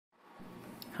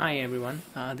Hi everyone,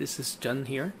 this is John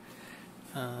here.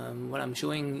 What I'm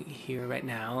showing here right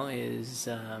now is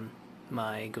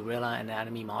my gorilla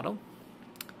anatomy model,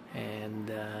 and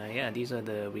yeah, these are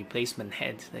the replacement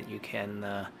heads that you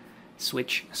can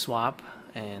swap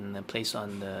and place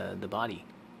on the body.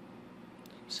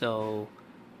 So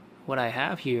what I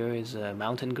have here is a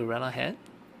mountain gorilla head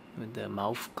with the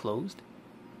mouth closed.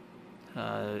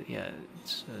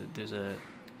 There's a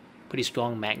pretty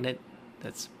strong magnet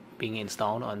that's being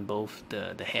installed on both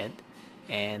the head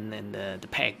and the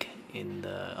peg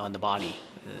on the body.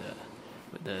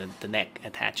 The neck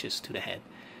attaches to the head.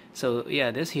 So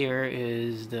yeah, this here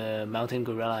is the mountain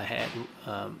gorilla head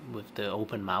with the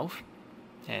open mouth,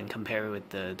 and compare it with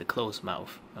the closed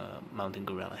mouth mountain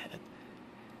gorilla head.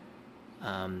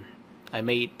 I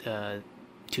made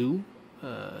two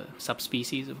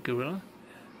subspecies of gorilla.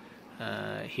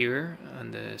 Here on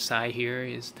the side here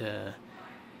is the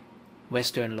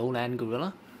Western Lowland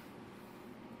gorilla,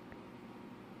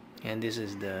 and this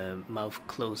is the mouth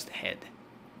closed head.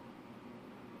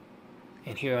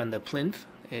 And here on the plinth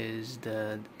is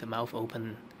the mouth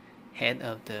open head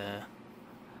of the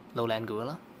Lowland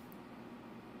gorilla.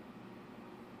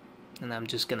 And I'm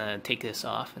just gonna take this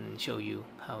off and show you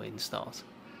how it installs.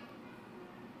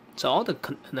 So all the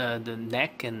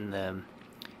neck and the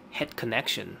head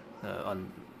connection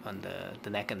on the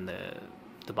neck and the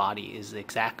body is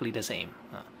exactly the same.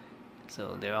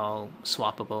 So they're all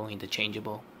swappable,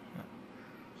 interchangeable.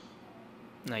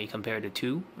 Now you compare the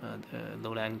two, the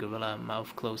Lowland gorilla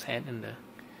mouth closed head and the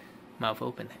mouth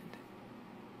open head.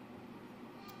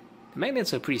 The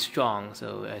magnets are pretty strong,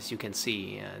 so as you can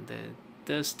see, it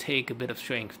does take a bit of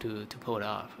strength to pull it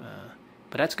off.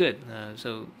 But that's good.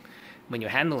 So when you're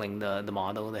handling the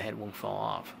model, the head won't fall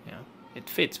off. It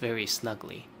fits very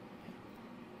snugly.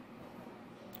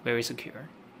 Very secure.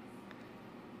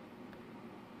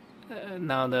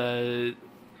 Now the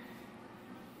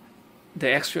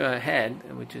extra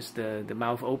head, which is the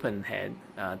mouth open head,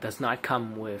 does not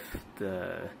come with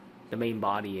the main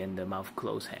body and the mouth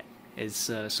closed head.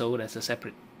 It's sold as a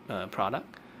separate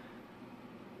product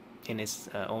in its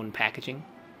own packaging.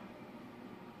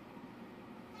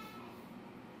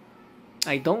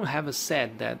 I don't have a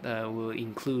set that will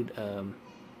include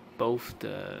both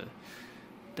the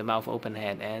mouth open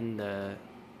head and the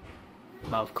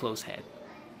mouth closed head.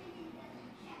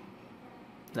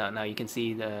 Now you can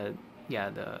see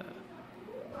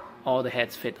all the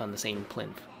heads fit on the same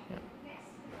plinth.